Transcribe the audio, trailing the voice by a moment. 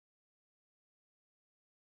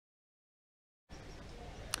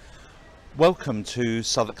Welcome to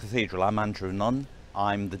Southwark Cathedral. I'm Andrew Nunn.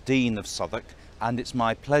 I'm the Dean of Southwark, and it's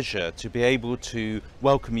my pleasure to be able to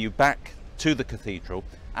welcome you back to the cathedral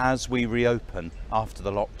as we reopen after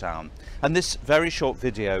the lockdown. And this very short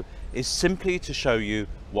video is simply to show you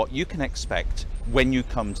what you can expect when you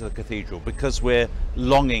come to the cathedral, because we're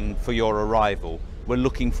longing for your arrival. We're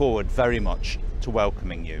looking forward very much to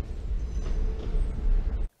welcoming you.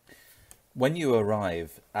 When you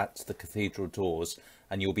arrive at the cathedral doors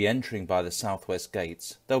and you'll be entering by the southwest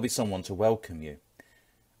gates, there'll be someone to welcome you.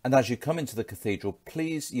 And as you come into the cathedral,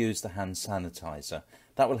 please use the hand sanitizer.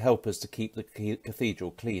 That will help us to keep the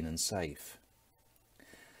cathedral clean and safe.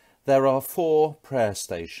 There are 4 prayer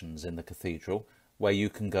stations in the cathedral where you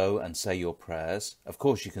can go and say your prayers. Of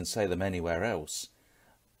course, you can say them anywhere else.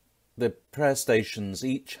 The prayer stations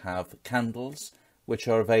each have candles which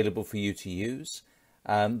are available for you to use.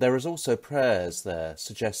 There is also prayers there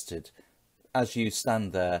suggested as you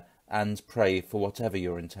stand there and pray for whatever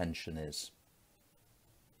your intention is.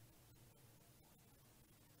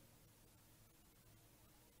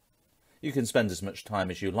 You can spend as much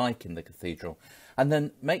time as you like in the cathedral, and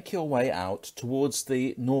then make your way out towards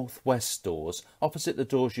the northwest doors, opposite the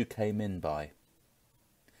doors you came in by.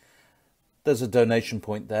 There's a donation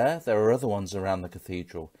point there. There are other ones around the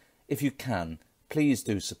cathedral. If you can, please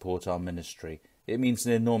do support our ministry. It means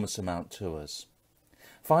an enormous amount to us.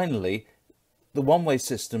 Finally, the one-way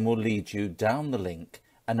system will lead you down the link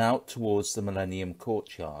and out towards the Millennium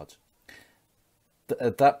Courtyard.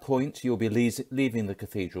 At that point, you'll be leaving the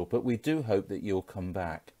cathedral, but we do hope that you'll come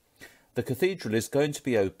back. The cathedral is going to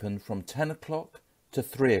be open from 10 o'clock to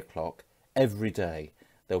 3 o'clock every day.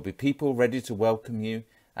 There'll be people ready to welcome you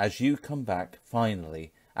as you come back,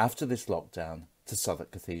 finally, after this lockdown, to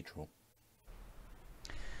Southwark Cathedral.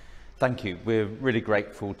 Thank you. We're really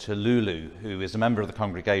grateful to Lulu, who is a member of the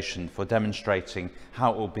congregation, for demonstrating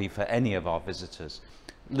how it will be for any of our visitors.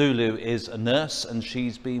 Lulu is a nurse and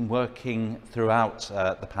she's been working throughout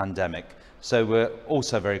the pandemic. So we're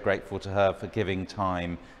also very grateful to her for giving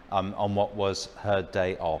time on what was her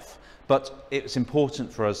day off. But it's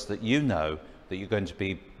important for us that you know that you're going to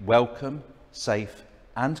be welcome, safe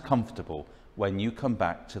and comfortable when you come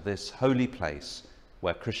back to this holy place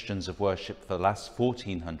where Christians have worshipped for the last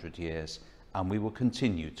 1400 years, and we will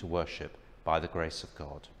continue to worship by the grace of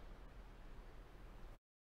God.